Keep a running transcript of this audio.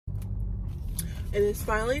And it's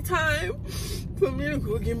finally time for me to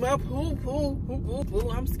go get my poo.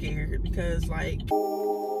 I'm scared because, like,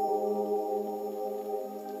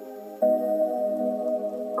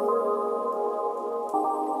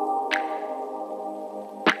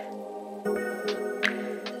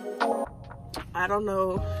 I don't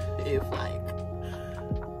know if, like,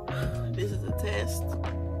 this is a test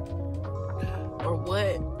or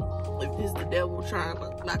what. If this is the devil trying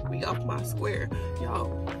to knock me off my square. Y'all,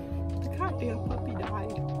 the goddamn puppy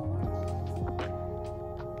died.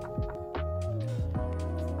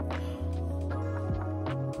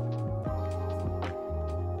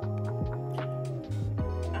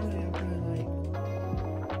 I know y'all probably like,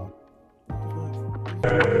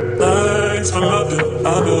 Thanks for loving, I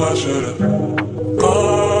know I should've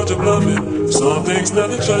called you bluffing. Some things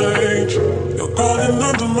never change. You're crawling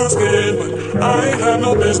under my skin, but I ain't had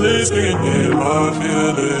no business being in my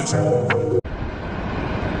feelings.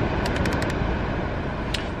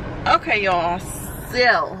 okay, y'all.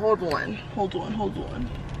 So, hold on.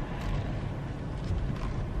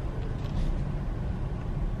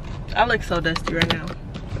 I look so dusty right now,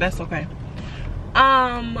 but that's okay.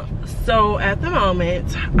 So at the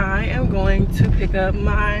moment, I am going to pick up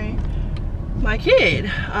my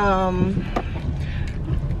kid.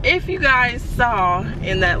 If you guys saw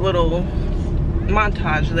in that little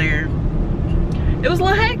montage there, it was a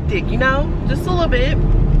little hectic, you know, just a little bit.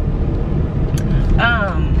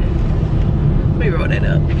 Let me roll that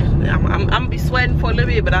up. I'm gonna be sweating for a little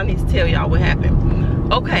bit, but I need to tell y'all what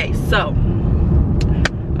happened. Okay, so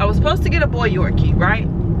I was supposed to get a boy Yorkie, right?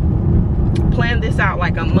 Planned this out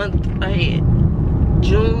like a month ahead.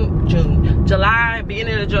 July,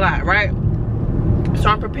 beginning of July, right? So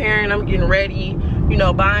I'm preparing, I'm getting ready, you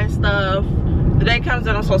know, buying stuff. The day comes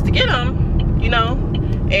that I'm supposed to get him, you know,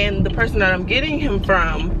 and the person that I'm getting him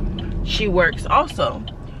from, she works also.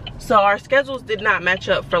 So our schedules did not match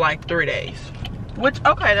up for like 3 days, which,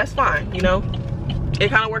 okay, that's fine, you know. It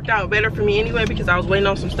kind of worked out better for me anyway because I was waiting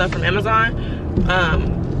on some stuff from Amazon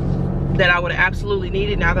that I would have absolutely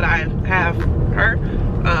needed now that I have her.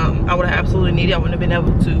 I would have absolutely needed. I wouldn't have been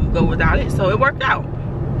able to go without it, so it worked out.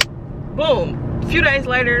 Boom. A few days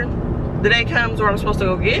later, the day comes where I'm supposed to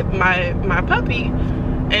go get my puppy,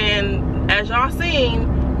 and as y'all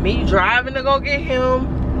seen, me driving to go get him,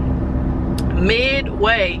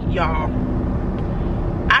 midway, y'all,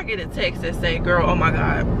 I get a text that say, girl, oh my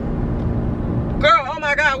god,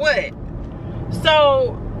 what?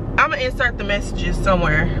 So I'm gonna insert the messages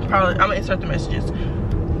somewhere. Probably I'm gonna insert the messages,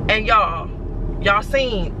 and y'all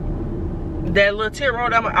seen that little tear roll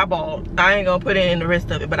down my eyeball. I ain't gonna put in the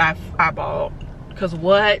rest of it, but I eyeballed. Cause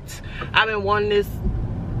what? I've been wanting this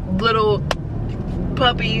little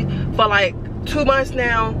puppy for like 2 months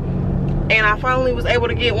now, and I finally was able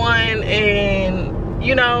to get one, and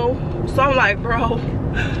you know, so I'm like, bro,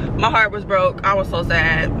 my heart was broke. I was so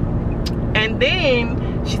sad. And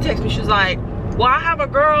then she texted me, she was like, well, I have a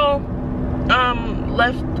girl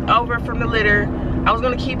left over from the litter. I was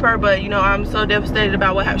gonna keep her, but you know, I'm so devastated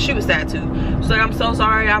about what happened. She was sad too. She's like, I'm so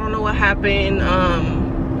sorry, I don't know what happened.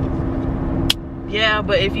 Yeah,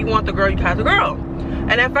 but if you want the girl, you can have the girl.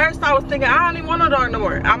 And at first I was thinking, I don't even want no dog no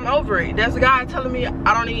more. I'm over it. There's a guy telling me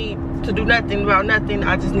I don't need to do nothing about nothing.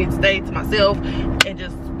 I just need to stay to myself and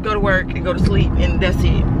just go to work and go to sleep, and that's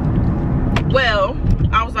it. Well,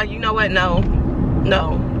 I was like, you know what, no,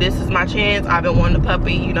 this is my chance. I've been wanting a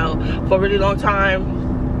puppy, you know, for a really long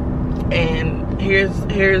time, and here's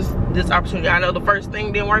this opportunity. I know the first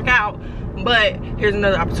thing didn't work out, but here's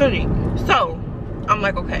another opportunity. So I'm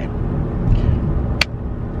like, okay.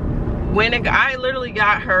 I literally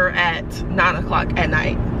got her at 9 o'clock at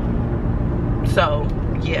night. So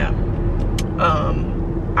yeah,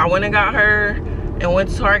 I went and got her and went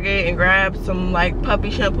to Target and grabbed some like puppy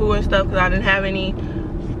shampoo and stuff because I didn't have any,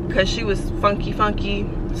 because she was funky,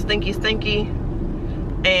 stinky.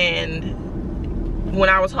 And when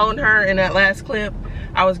I was holding her in that last clip,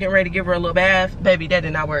 I was getting ready to give her a little bath. Baby, that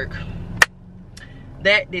did not work.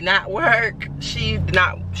 That did not work. She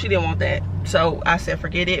didn't want that. So I said,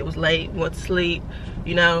 forget it. It was late, went to sleep,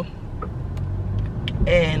 you know.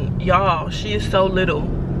 And y'all, she is so little.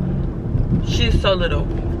 She is so little.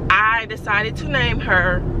 I decided to name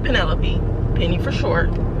her Penelope, Penny for short,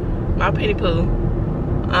 my Penny Pooh.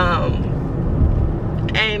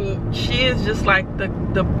 And she is just like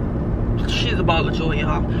she's a ball of joy,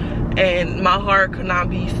 y'all. And my heart could not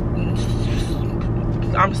be,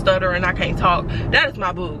 I'm stuttering, I can't talk. That is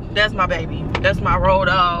my boo. That's my baby. That's my road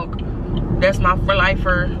dog. That's my for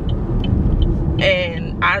lifer.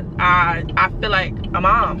 And I feel like a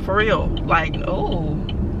mom, for real. Like, oh,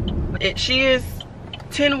 she is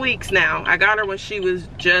 10 weeks now. I got her when she was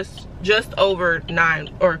just over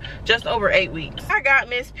 9 or just over 8 weeks. I got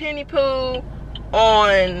Miss Penny Pooh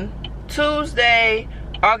on Tuesday,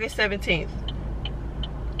 August 17th.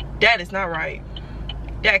 That is not right.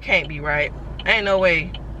 That can't be right. Ain't no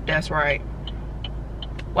way that's right.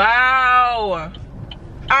 Wow.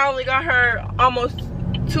 I only got her almost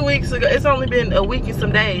 2 weeks ago. It's only been a week and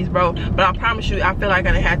some days, bro. But I promise you, I feel like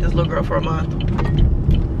I done had this little girl for a month.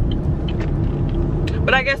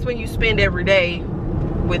 But I guess when you spend every day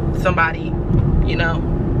with somebody, you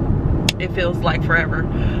know, it feels like forever.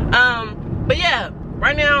 But yeah,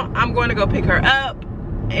 right now I'm going to go pick her up,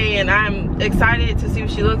 and I'm excited to see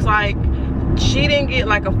what she looks like. She didn't get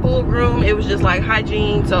like a full groom. It was just like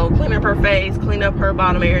hygiene, so clean up her face, clean up her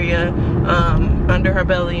bottom area, under her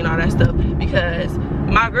belly and all that stuff, because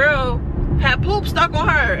my girl had poop stuck on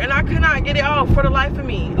her and I could not get it off for the life of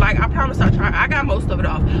me. Like, I promise I tried. I got most of it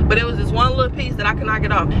off, but it was this one little piece that I could not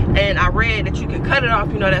get off, and I read that you can cut it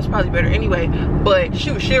off, you know, that's probably better anyway. But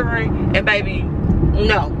she was shivering, and baby,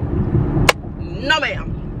 no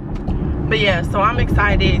ma'am. But yeah, so I'm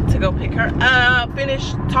excited to go pick her up,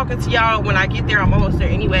 finish talking to y'all when I get there. I'm almost there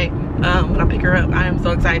anyway. When I pick her up, I am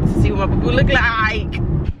so excited to see what my boo look like.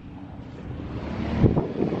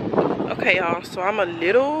 Okay y'all, so I'm a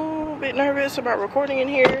little bit nervous about recording in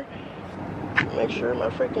here. Make sure my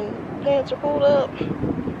freaking pants are pulled up.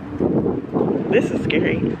 This is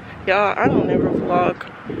scary. Y'all, I don't never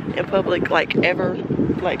vlog in public, like ever.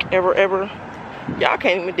 Like ever. Y'all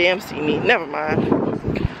can't even damn see me. Never mind.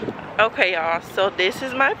 Okay y'all, so this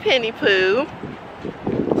is my Penny Pooh.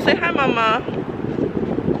 Say hi, mama.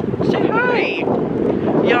 Say hi.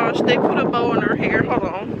 Y'all, they put a bow in her hair. Hold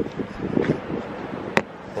on.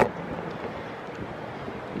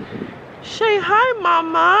 Say hi,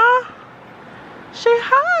 mama. Say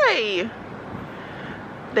hi.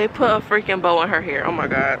 They put a freaking bow in her hair. Oh my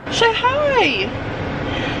god. Say hi.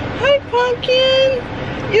 Hi,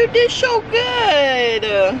 Pumpkin. You did so good.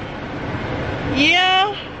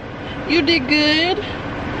 Yeah. You did good.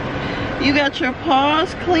 You got your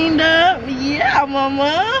paws cleaned up. Yeah,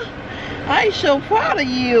 mama. I'm so proud of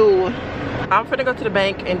you. I'm finna go to the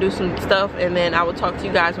bank and do some stuff, and then I will talk to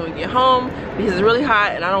you guys when we get home, because it's really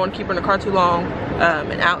hot and I don't want to keep her in the car too long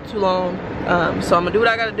and out too long. So I'm gonna do what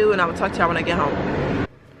I gotta do, and I will talk to y'all when I get home.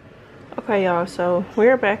 Okay y'all, so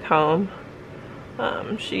we're back home.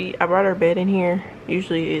 I brought her bed in here.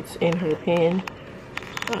 Usually it's in her pen.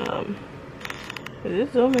 Is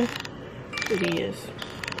it zooming? It is.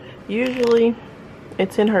 Usually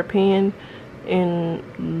it's in her pen in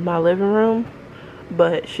my living room,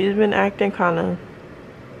 but she's been acting kind of,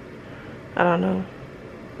 I don't know,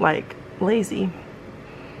 like lazy,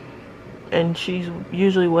 and she's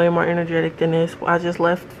usually way more energetic than this. I just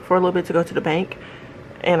left for a little bit to go to the bank,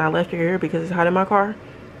 and I left her here because it's hot in my car,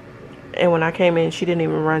 and when I came in she didn't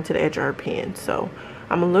even run to the edge of her pen. So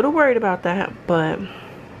I'm a little worried about that, but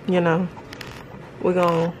you know, we're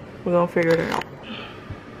gonna figure it out.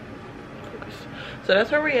 So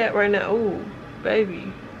that's where we at right now. Oh,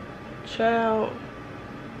 baby, child,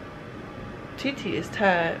 TT is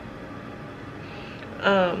tired.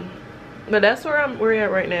 But that's where we're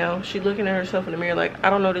at right now. She looking at herself in the mirror like,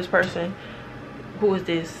 I don't know this person. Who is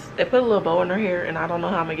this? They put a little bow in her hair, and I don't know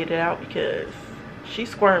how I'm gonna get it out because she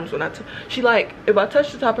squirms when she like, if I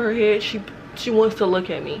touch the top of her head, she wants to look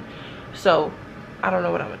at me. So I don't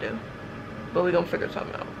know what I'm gonna do, but we're gonna figure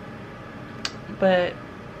something out. But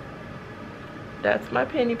that's my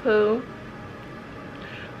Penny Pooh.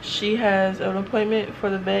 She has an appointment for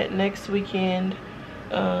the vet next weekend.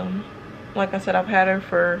 Like I said, I've had her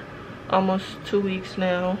for almost 2 weeks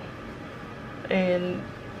now, and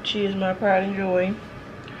she is my pride and joy.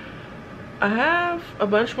 I have a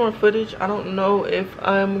bunch more footage. I don't know if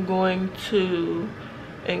I'm going to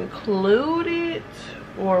include it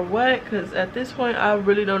or what, because at this point I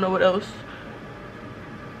really don't know what else,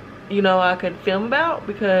 you know, I could film about,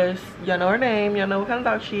 because y'all know her name, y'all know what kind of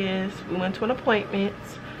dog she is. We went to an appointment.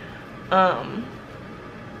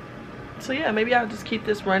 So yeah, maybe I'll just keep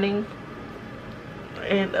this running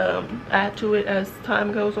and add to it as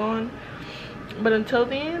time goes on. But until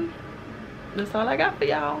then, that's all I got for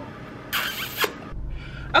y'all.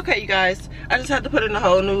 Okay, you guys, I just had to put in a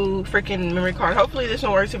whole new freaking memory card. Hopefully this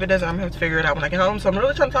one works. If it doesn't, I'm gonna have to figure it out when I get home. So I'm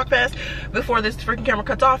really trying to talk fast before this freaking camera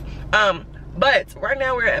cuts off. But right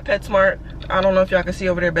now we're at PetSmart. I don't know if y'all can see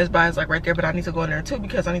over there, Best Buy is like right there, but I need to go in there too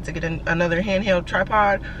because I need to get another handheld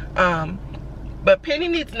tripod. But Penny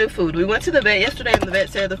needs new food. We went to the vet yesterday, and the vet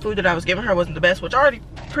said the food that I was giving her wasn't the best, which I already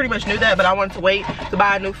pretty much knew that, but I wanted to wait to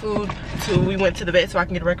buy new food till we went to the vet so I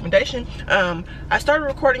can get a recommendation. I started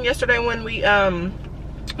recording yesterday when we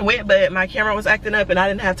went, but my camera was acting up and I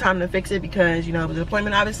didn't have time to fix it because, you know, it was an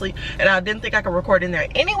appointment obviously, and I didn't think I could record in there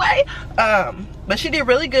anyway. But she did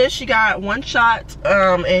really good. She got 1 shot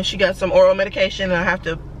and she got some oral medication, and I have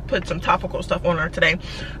to put some topical stuff on her today.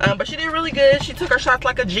 But she did really good. She took her shots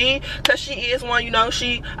like a G, because she is one, you know.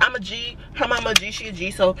 I'm a G, her mama a G, she a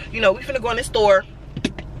G. So, you know, we finna go in the store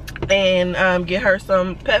and get her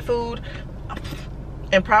some pet food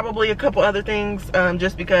and probably a couple other things,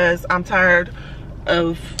 just because I'm tired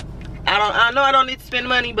of, I know I don't need to spend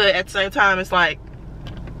money, but at the same time it's like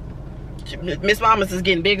Miss Mama's is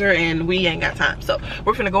getting bigger and we ain't got time. So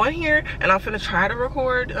we're finna go in here and I'm finna try to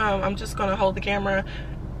record. I'm just gonna hold the camera.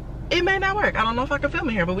 It may not work. I don't know if I can film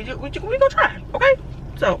in here, but we gonna try, okay?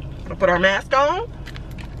 So I'm gonna put our mask on.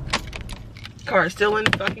 Car is still in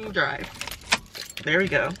fucking drive. There we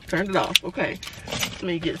go, turned it off. Okay, let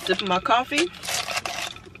me get a sip of my coffee.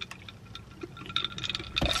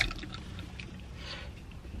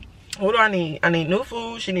 What do I need? I need new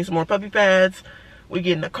food. She needs some more puppy pads. We're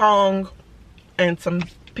getting a Kong and some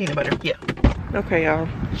peanut butter. Yeah. Okay, y'all.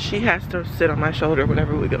 She has to sit on my shoulder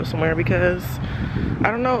whenever we go somewhere because, I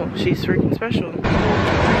don't know, she's freaking special.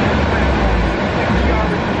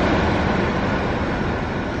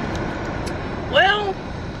 Well,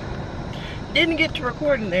 didn't get to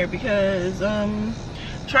record in there because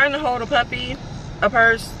trying to hold a puppy, a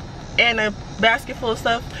purse, and a basket full of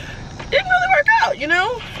stuff didn't really work out, you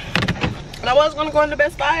know? And I was gonna go into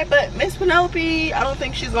Best Buy, but Miss Penelope, I don't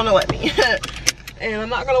think she's gonna let me. And I'm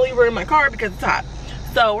not gonna leave her in my car because it's hot.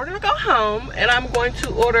 So we're gonna go home and I'm going to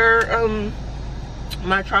order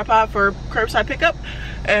my tripod for curbside pickup,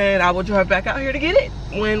 and I will drive back out here to get it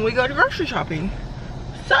when we go to grocery shopping.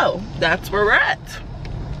 So that's where we're at.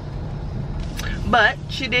 But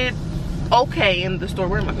she did okay in the store.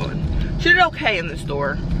 Where am I going? She did okay in the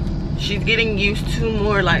store. She's getting used to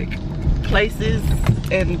more like places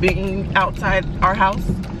and being outside our house,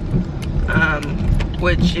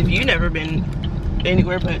 which if you've never been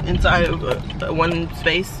anywhere but inside of one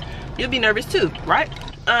space, you'll be nervous too, right?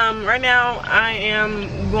 Right now I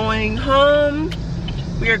am going home.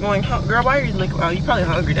 We are going home. Girl, why are you looking? Oh, you're probably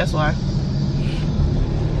hungry, that's why.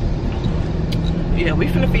 Yeah, we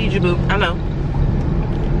finna feed you, boo. I know.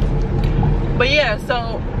 But yeah,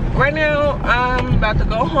 so right now I'm about to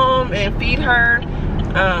go home and feed her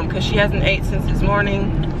because she hasn't ate since this morning,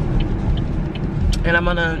 and I'm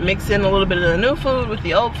gonna mix in a little bit of the new food with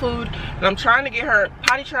the old food, and I'm trying to get her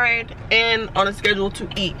potty trained and on a schedule to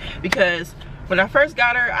eat, because when I first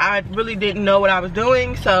got her I really didn't know what I was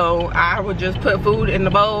doing, so I would just put food in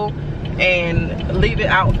the bowl and leave it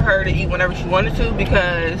out for her to eat whenever she wanted to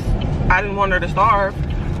because I didn't want her to starve.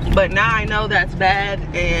 But now I know that's bad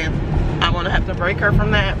and I'm gonna have to break her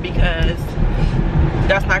from that because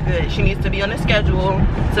that's not good. She needs to be on a schedule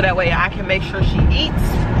so that way I can make sure she eats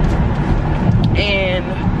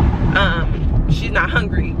and she's not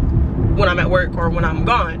hungry when I'm at work or when I'm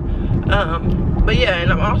gone. But yeah,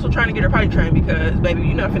 and I'm also trying to get her potty trained because baby,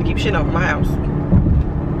 you're not finna keep shitting over my house.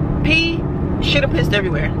 Should have pissed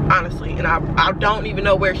everywhere, honestly, and I don't even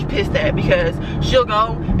know where she pissed at because she'll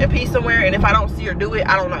go and pee somewhere, and if I don't see her do it,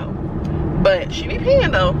 I don't know. But she be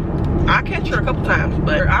peeing though. I catch her a couple times,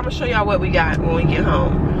 but I'm gonna show y'all what we got when we get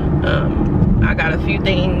home. I got a few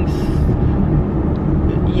things,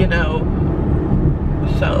 you know,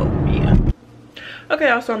 so yeah. Okay,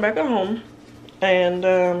 y'all, so I'm back at home, and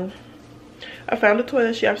I found a toy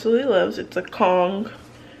that she absolutely loves. It's a Kong,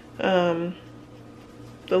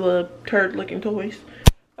 the little turd looking toys.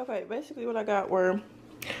 Okay, basically what I got were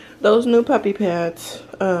those new puppy pads.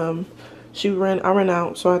 I ran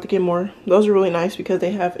out, so I have to get more. Those are really nice because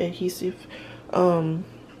they have adhesive. Can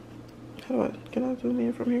I zoom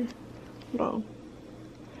in from here? Hold on.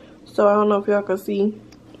 So I don't know if y'all can see,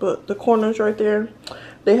 but the corners right there,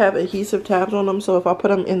 they have adhesive tabs on them, so if I put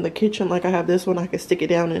them in the kitchen like I have this one, I can stick it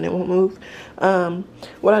down and it won't move.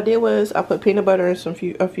 What I did was I put peanut butter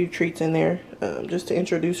and a few treats in there, just to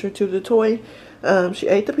introduce her to the toy. She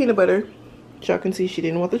ate the peanut butter. Y'all can see she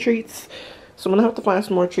didn't want the treats, so I'm gonna have to find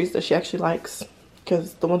some more treats that she actually likes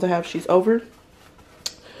because the ones I have she's over.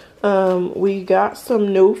 We got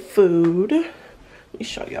some new food. Let me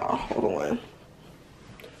show y'all. Hold on.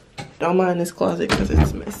 Don't mind this closet because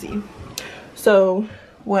it's messy. So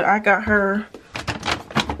what I got her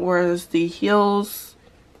was the Heels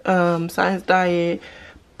Science Diet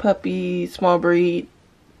puppy small breed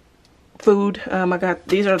food. I got,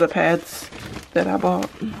 these are the pads that I bought.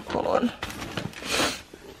 Hold on.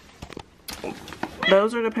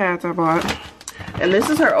 Those are the pads I bought, and this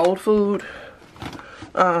is her old food.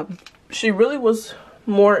 She really was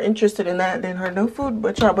more interested in that than her new food,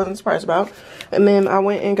 which I wasn't surprised about. And then I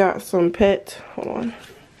went and got some hold on,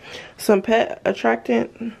 some pet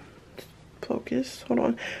attractant, focus, hold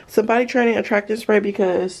on, some body training attractant spray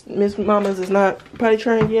because Miss Mama's is not potty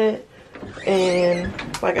trained yet, and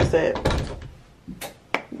like I said,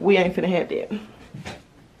 we ain't finna have that.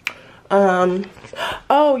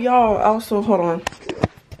 Oh y'all, also hold on.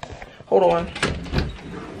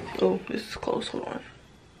 Oh, this is close, hold on.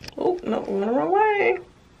 Oh no, I'm going the wrong way.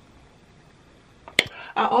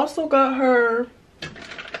 I also got her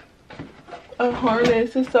a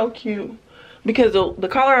harness. It's so cute because the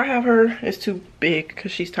collar I have her is too big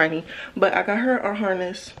because she's tiny, but I got her a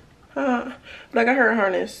harness.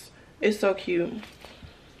 It's so cute,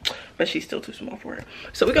 but she's still too small for it,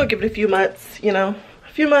 so we're gonna give it a few months, you know,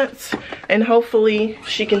 and hopefully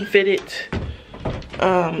she can fit it.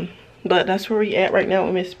 But that's where we at right now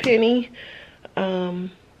with Miss Penny.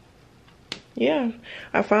 Yeah,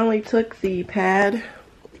 I finally took the pad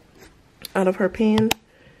out of her pen,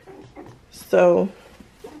 so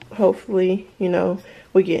hopefully, you know,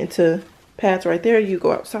 we get into pads right there. You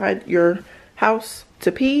go outside your house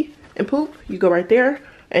to pee and poop, you go right there,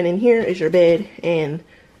 and in here is your bed and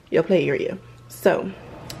your play area. So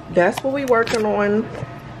that's what we working on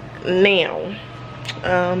now.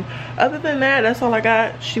 Other than that, that's all I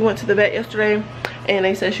got. She went to the vet yesterday and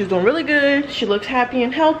they said she was doing really good. She looked happy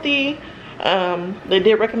and healthy. They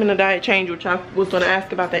did recommend a diet change, which I was going to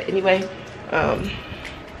ask about that anyway.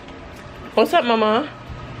 What's up, mama?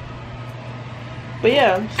 But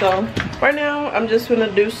yeah, so right now I'm just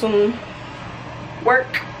gonna do some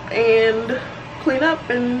work and clean up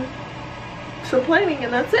and some planning,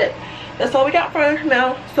 and that's it. That's all we got for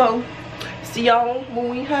now. So see y'all when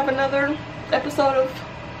we have another episode of,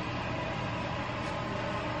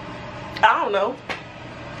 I don't know,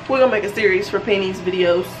 we're gonna make a series for Penny's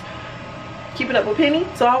videos. Keep it up with Penny.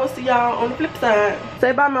 So I will see y'all on the flip side.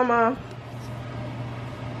 Say bye, mama.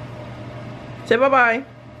 Say bye-bye.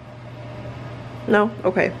 No?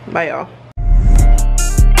 Okay. Bye, y'all.